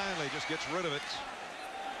 Finally just gets rid of it.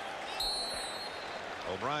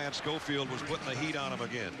 O'Brien Schofield was putting the heat on him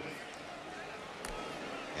again.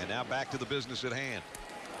 And now back to the business at hand.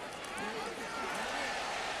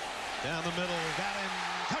 Down the middle, got him.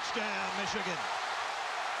 Touchdown, Michigan.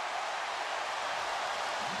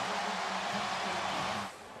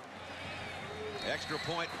 Extra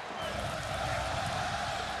point.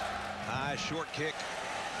 High short kick.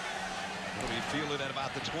 It'll be fielded at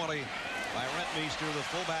about the 20 by Rentmeester, the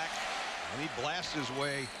fullback. And he blasts his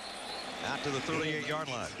way out to the 38-yard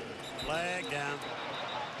line. Flag down.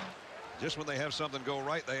 Just when they have something go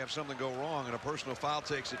right, they have something go wrong, and a personal foul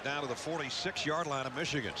takes it down to the 46-yard line of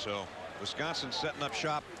Michigan. So Wisconsin setting up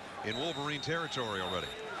shop in Wolverine territory already.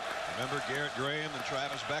 Remember, Garrett Graham and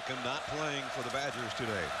Travis Beckham not playing for the Badgers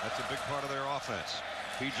today. That's a big part of their offense.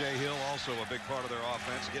 P.J. Hill also a big part of their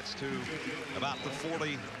offense. Gets to about the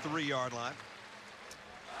 43-yard line.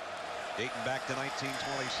 Dating back to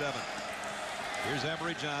 1927. Here's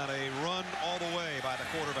Everidge on a run all the way by the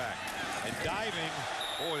quarterback. And diving,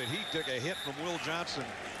 boy, did he take a hit from Will Johnson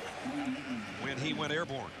when he went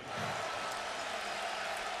airborne.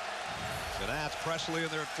 So now it's Presley in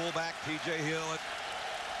there at fullback, P.J. Hill at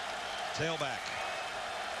tailback.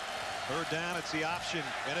 3rd down, it's the option,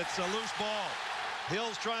 and it's a loose ball.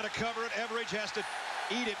 Hill's trying to cover it. Everidge has to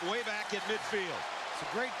eat it way back at midfield. It's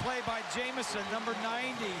a great play by Jamison, number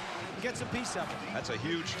 90. Gets a piece of it. That's a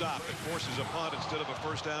huge stop. It forces a punt instead of a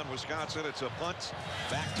first down. Wisconsin, it's a punt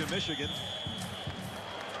back to Michigan.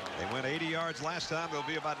 They went 80 yards last time. They'll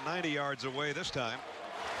be about 90 yards away this time.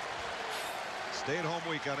 Stay-at-home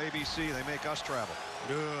week on ABC. They make us travel.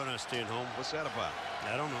 No, not staying home. What's that about?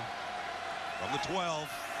 I don't know. From the 12.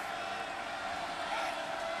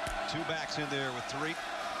 2 backs in there with 3.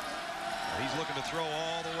 He's looking to throw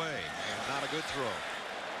all the way, and not a good throw.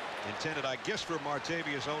 Intended, I guess, for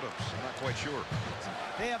Martavius Odoms. I'm not quite sure.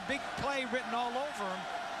 They have big play written all over them.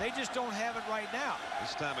 They just don't have it right now.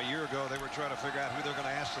 This time a year ago, they were trying to figure out who they're going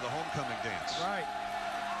to ask to the homecoming dance. Right.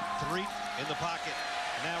 Threet in the pocket.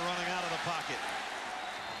 Now running out of the pocket.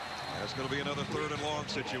 That's going to be another 3rd and long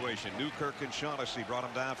situation. Newkirk and Shaughnessy brought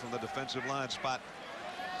him down from the defensive line spot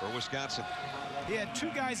for Wisconsin. He had 2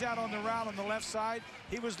 guys out on the route on the left side.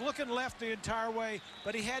 He was looking left the entire way,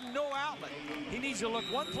 but he had no outlet. He needs to look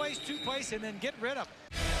one place, 2 places, and then get rid of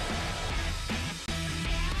it.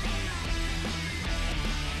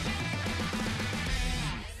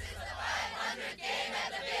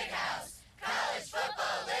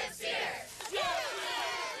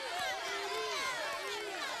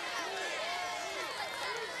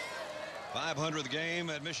 500th game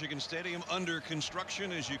at Michigan Stadium under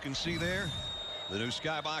construction, as you can see there. The new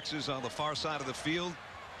skyboxes on the far side of the field,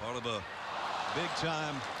 part of a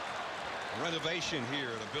big-time renovation here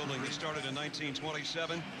at a building that started in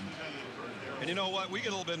 1927. And you know what? We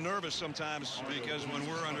get a little bit nervous sometimes because when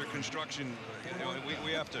we're under construction, you know,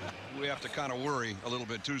 we have to kind of worry a little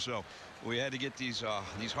bit too. So we had to get these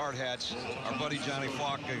hard hats. Our buddy Johnny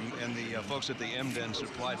Falk and the folks at the M-Den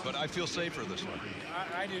supplied. But I feel safer this way.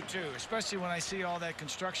 I do too, especially when I see all that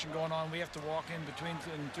construction going on. We have to walk in between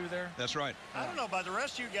and through there. That's right. I don't know about the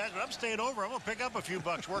rest of you guys, but I'm staying over. I'm going to pick up a few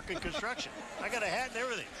bucks working construction. I got a hat and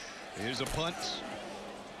everything. Here's a punt.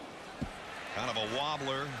 Kind of a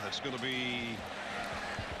wobbler that's going to be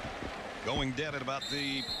going dead at about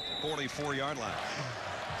the 44-yard line.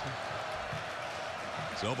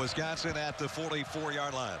 So Wisconsin at the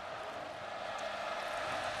 44-yard line.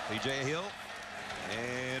 P.J. Hill,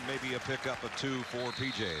 and maybe a pickup of 2 for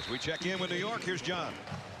PJs. We check in with New York. Here's John.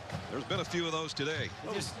 There's been a few of those today.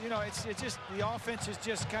 Just, you know, it's just the offense is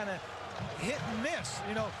just kind of hit and miss.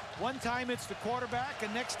 You know, one time it's the quarterback,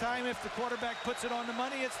 and next time if the quarterback puts it on the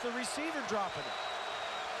money, it's the receiver dropping it.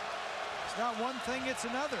 It's not one thing, it's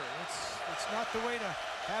another. It's not the way to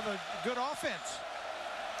have a good offense.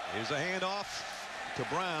 Here's a handoff to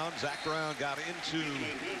Brown. Zach Brown got into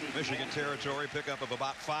Michigan territory, pickup of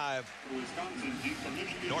about 5.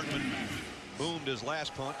 Nortman boomed his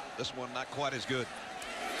last punt. This one not quite as good.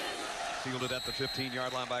 Fielded at the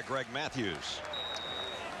 15-yard line by Greg Matthews.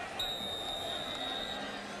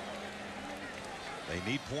 They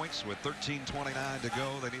need points with 13:29 to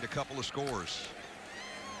go. They need a couple of scores.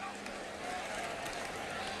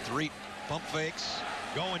 Threet pump fakes,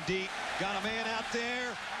 going deep, got a man out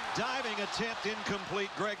there. Diving attempt incomplete.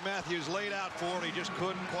 Greg Matthews laid out for it. He just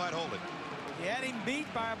couldn't quite hold it. He had him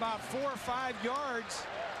beat by about 4 or 5 yards.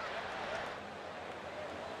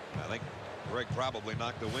 I think Greg probably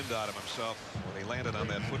knocked the wind out of himself when he landed on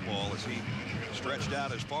that football as he stretched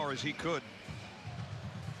out as far as he could.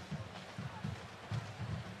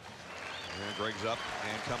 And Greg's up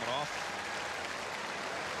and coming off.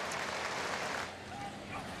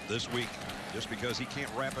 This week, just because he can't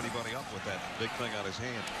wrap anybody up with that big thing on his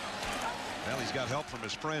hand. Well, he's got help from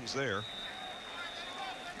his friends there.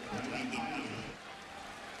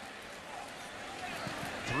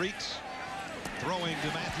 Threet throwing to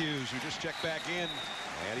Matthews, who just checked back in,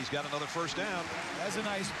 and he's got another first down. That's a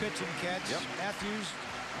nice pitch and catch. Yep. Matthews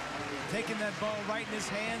taking that ball right in his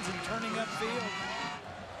hands and turning upfield.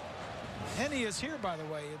 Henne is here, by the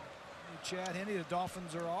way. Chad Henne, the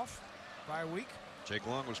Dolphins are off by a week. Jake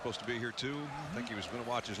Long was supposed to be here too. I think he was going to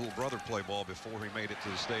watch his little brother play ball before he made it to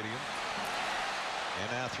the stadium.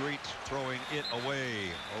 And now Threet throwing it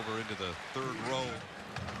away over into the 3rd row.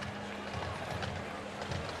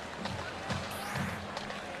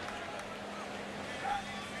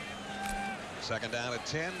 Second down at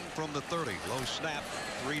 10 from the 30. Low snap.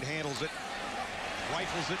 Threet handles it.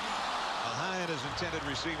 Rifles it behind his intended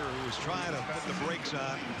receiver, who was trying to put the brakes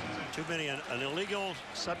on. Too many, an illegal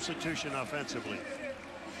substitution offensively.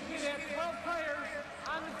 We had 12 players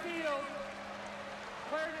on the field.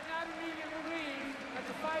 Player did not immediately leave. That's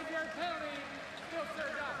a 5-yard penalty. Still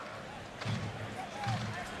third down.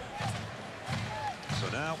 So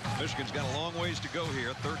now Michigan's got a long ways to go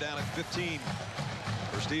here. 3rd down at 15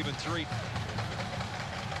 for Stephen Threet.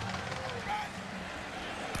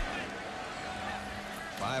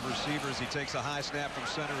 Five receivers. He takes a high snap from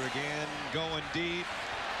center again. Going deep.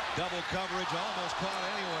 Double coverage. Almost caught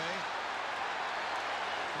anyway.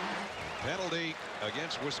 Penalty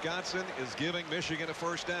against Wisconsin is giving Michigan a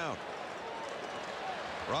first down.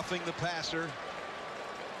 Roughing the passer.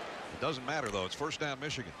 It doesn't matter, though. It's first down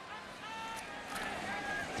Michigan.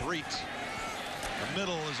 Threet. The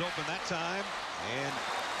middle is open that time. And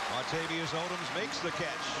Martavius Odoms makes the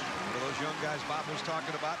catch. One of those young guys Bob was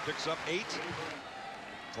talking about. Picks up 8.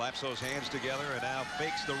 Claps those hands together and now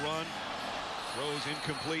fakes the run. Throws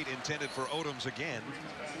incomplete, intended for Odoms again.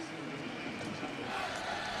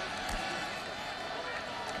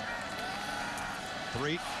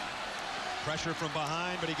 Threet. Pressure from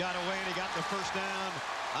behind, but he got away and he got the first down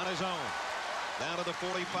on his own. Down to the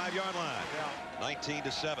 45-yard line.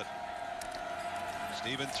 19-7.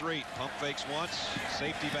 Stephen Threet pump fakes once.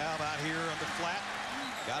 Safety valve out here on the flat.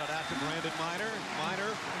 Got it out to Brandon Miner.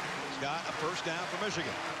 Miner has got a first down for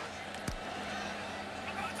Michigan.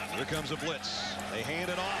 Here comes a blitz. They hand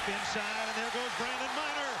it off inside, and there goes Brandon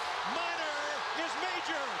Miner. Miner is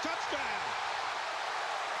major. Touchdown.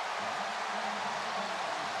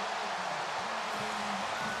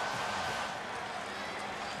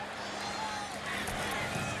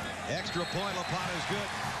 Extra point, LaPont is good.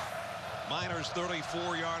 Minor's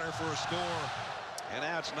 34-yarder for a score. And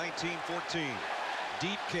now it's 19-14.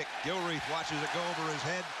 Deep kick. Gilreath watches it go over his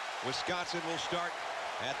head. Wisconsin will start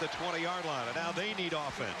at the 20-yard line. And now they need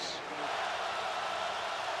offense.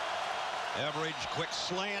 Average quick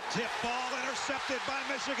slant. Tip ball intercepted by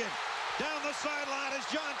Michigan. Down the sideline is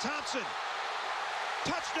John Thompson.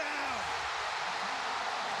 Touchdown!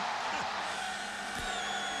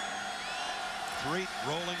 Threet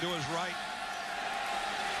rolling to his right.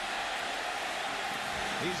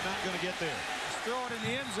 He's not going to get there. Just throw it in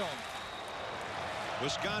the end zone.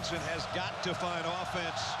 Wisconsin has got to find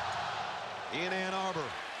offense in Ann Arbor.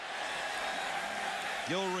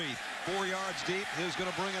 Gilreath, 4 yards deep. He's going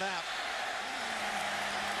to bring it out.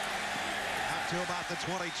 Out to about the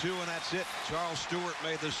 22, and that's it. Charles Stewart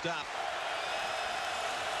made the stop.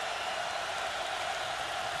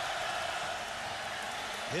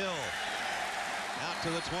 Hill out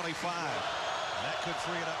to the 25. That could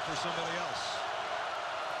free it up for somebody else.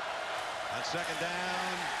 On second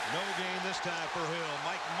down, no gain this time for Hill.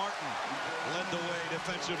 Mike Martin led the way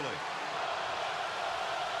defensively.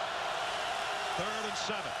 3rd and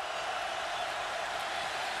 7.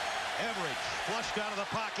 Average flushed out of the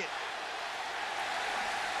pocket.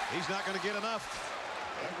 He's not going to get enough,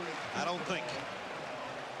 I don't think.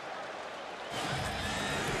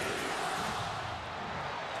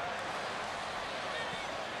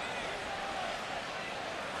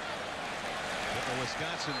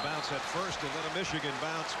 Wisconsin bounce at first, and then a Michigan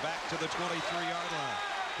bounce back to the 23-yard line.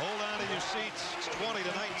 Hold on to your seats. It's 20-19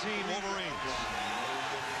 Wolverines.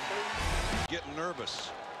 Getting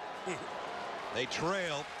nervous. They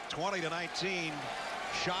trail 20-19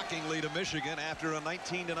 shockingly to Michigan after a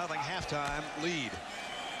 19-0 halftime lead.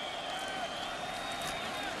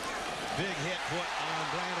 Big hit put on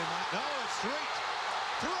Brandon. No, it's Threet.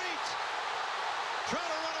 Threet trying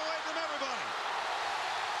to run away from everybody.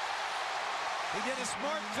 He did a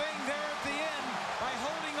smart thing there at the end by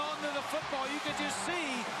holding on to the football. You could just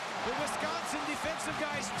see the Wisconsin defensive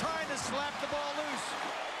guys trying to slap the ball loose.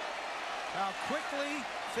 How quickly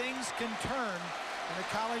things can turn in a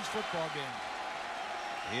college football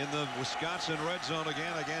game. In the Wisconsin red zone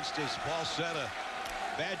again against, as Paul said, a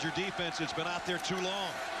Badger defense. It's been out there too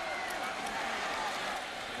long.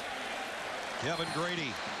 Kevin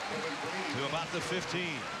Grady to about the 15.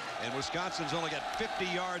 And Wisconsin's only got 50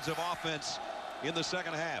 yards of offense in the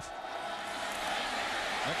second half.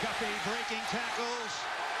 McGuffey breaking tackles.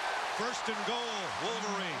 1st and goal,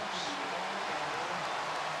 Wolverines.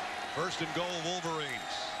 1st and goal,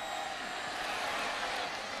 Wolverines.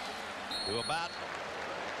 To about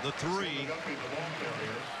the 3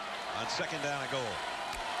 on 2nd down and goal.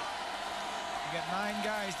 You got 9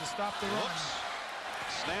 guys to stop the run. Whoops.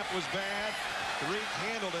 Snap was bad. Threet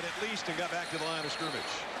handled it at least and got back to the line of scrimmage.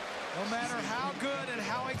 No matter how good and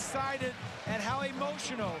how excited and how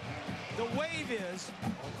emotional the wave is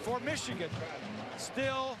for Michigan,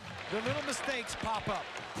 still the little mistakes pop up.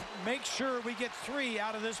 Make sure we get 3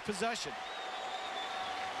 out of this possession.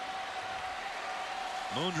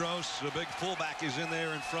 Mundros, the big fullback, is in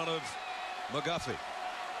there in front of McGuffey.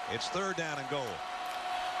 It's 3rd down and goal.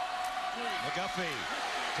 McGuffey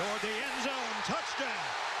toward the end zone. Touchdown.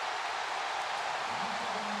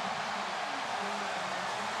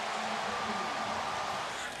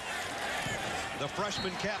 The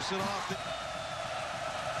freshman caps it off.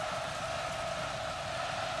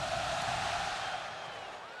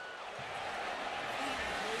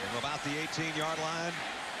 From about the 18-yard line.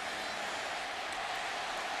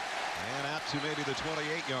 And out to maybe the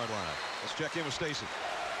 28-yard line. Let's check in with Stacy.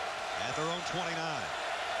 At their own 29.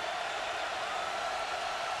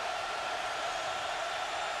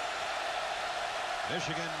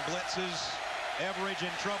 Michigan blitzes. Average in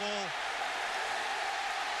trouble.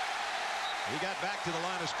 He got back to the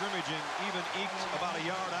line of scrimmage and even eked about a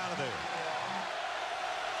yard out of there.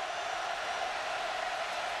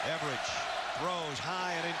 Average throws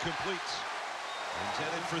high and incomplete.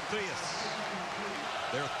 Intended for Theus.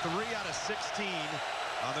 They're 3 out of 16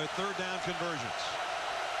 on their 3rd down conversions.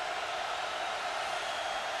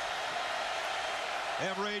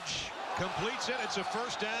 Average completes it. It's a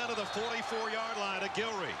 1st down to the 44-yard line to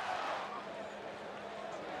Gilreath.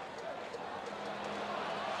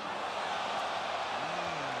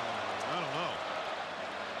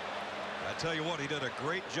 Tell you what, he did a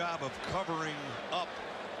great job of covering up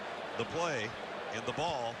the play and the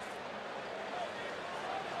ball.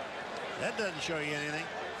 That doesn't show you anything.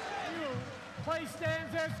 Play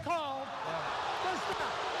stands as called. First down.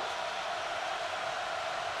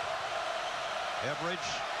 Average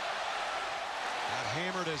got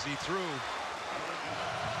hammered as he threw.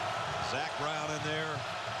 Zach Brown in there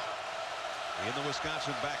in the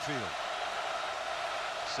Wisconsin backfield.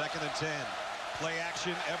 2nd and 10. Play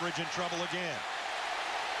action. Everidge in trouble again.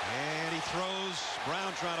 And he throws.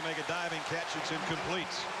 Brown trying to make a diving catch. It's incomplete.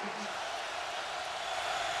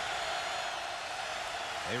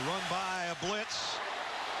 They run by a blitz.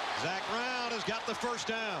 Zach Brown has got the first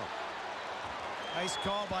down. Nice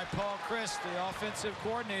call by Paul Chryst, the offensive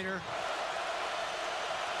coordinator.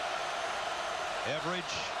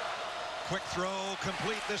 Everidge, quick throw,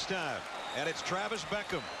 complete this time. And it's Travis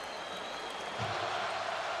Beckham.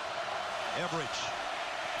 Everidge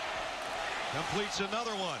completes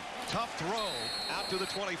another one. Tough throw out to the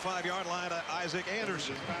 25-yard line to Isaac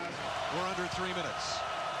Anderson. We're under 3 minutes.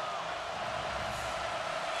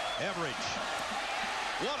 Everidge.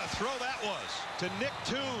 What a throw that was to Nick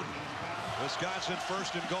Toon. Wisconsin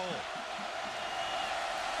 1st and goal.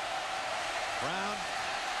 Brown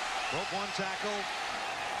broke one tackle.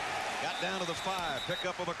 Got down to the 5. Pick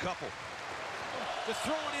up of a couple. To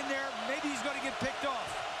throw it in there, maybe he's going to get picked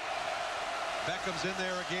off. Beckham's in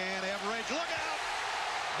there again. Everidge, look out!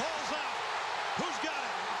 Ball's out. Who's got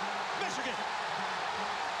it? Michigan.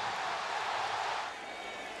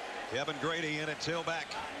 Kevin Grady in at tailback.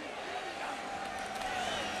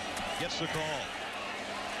 Gets the call.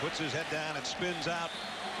 Puts his head down and spins out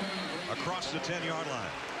across the 10-yard line.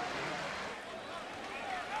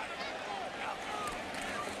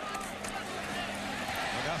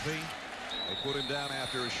 McGuffey, they put him down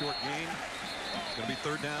after a short gain. It's going to be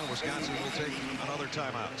 3rd down. Wisconsin will take another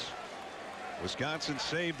timeout. Wisconsin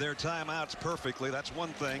saved their timeouts perfectly. That's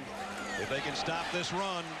one thing. If they can stop this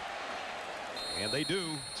run, and they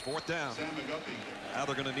do, it's 4th down. Now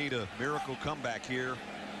they're going to need a miracle comeback here.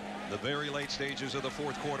 The very late stages of the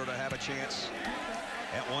 4th quarter to have a chance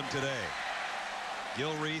at one today.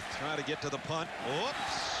 Gilreath trying to get to the punt.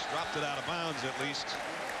 Whoops, dropped it out of bounds at least.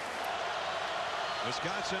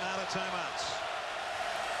 Wisconsin out of timeouts.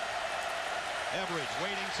 Everidge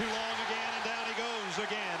waiting too long again, and down he goes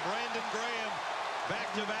again. Brandon Graham,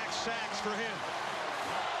 back-to-back sacks for him.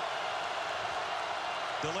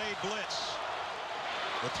 Delayed blitz.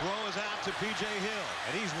 The throw is out to P.J. Hill,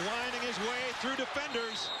 and he's winding his way through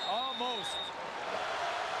defenders. Almost.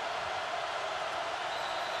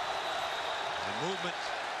 And movement.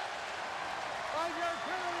 5-yard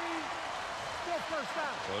penalty. Still 1st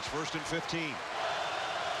down. So it's 1st and 15.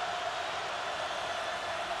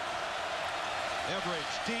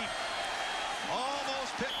 Everidge deep.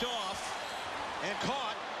 Almost picked off and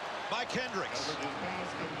caught by Kendricks.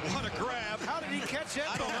 What a grab. How did he catch that?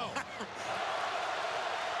 I don't know.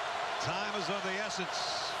 Time is of the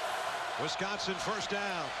essence. Wisconsin 1st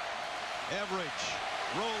down. Everidge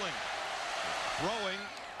rolling, throwing,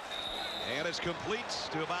 and it's complete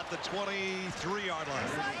to about the 23-yard line.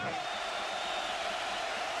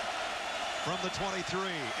 From the 23,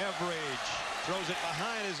 Everidge throws it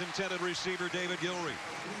behind his intended receiver, David Gilreath.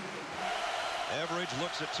 Everidge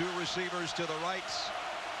looks at 2 receivers to the right,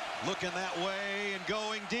 looking that way and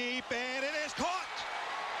going deep, and it is caught.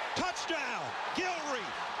 Touchdown, Gilreath.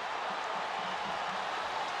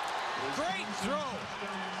 Great throw.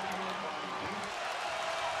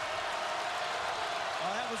 Oh,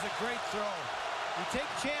 that was a great throw. You take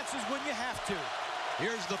chances when you have to.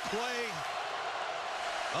 Here's the play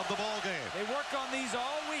of the ball game. They work on these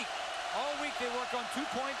all week. All week they work on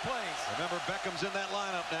 2-point plays. Remember, Beckham's in that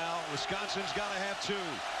lineup now. Wisconsin's got to have 2.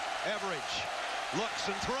 Everidge looks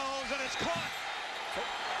and throws, and it's caught.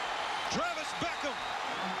 Travis Beckham.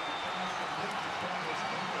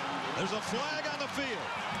 There's a flag on the field.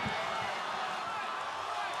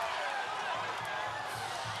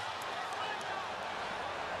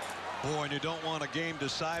 Boy, and you don't want a game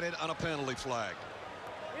decided on a penalty flag.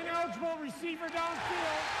 Ineligible receiver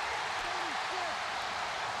downfield. 36.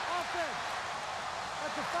 Offense.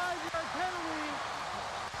 That's a 5-yard penalty.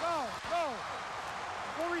 No.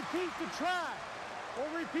 We'll repeat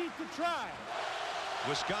the try.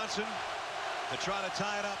 Wisconsin to try to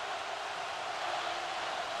tie it up.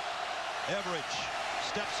 Everidge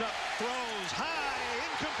steps up, throws high,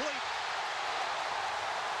 incomplete.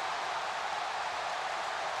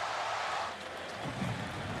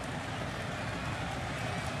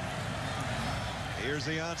 Here's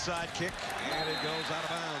the onside kick, and it goes out of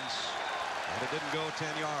bounds. And it didn't go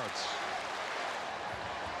 10 yards.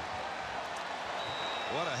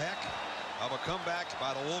 What a heck of a comeback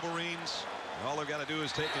by the Wolverines. And all they've got to do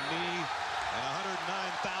is take a knee, and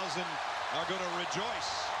 109,000 are going to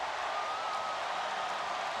rejoice.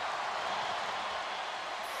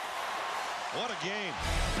 What a game.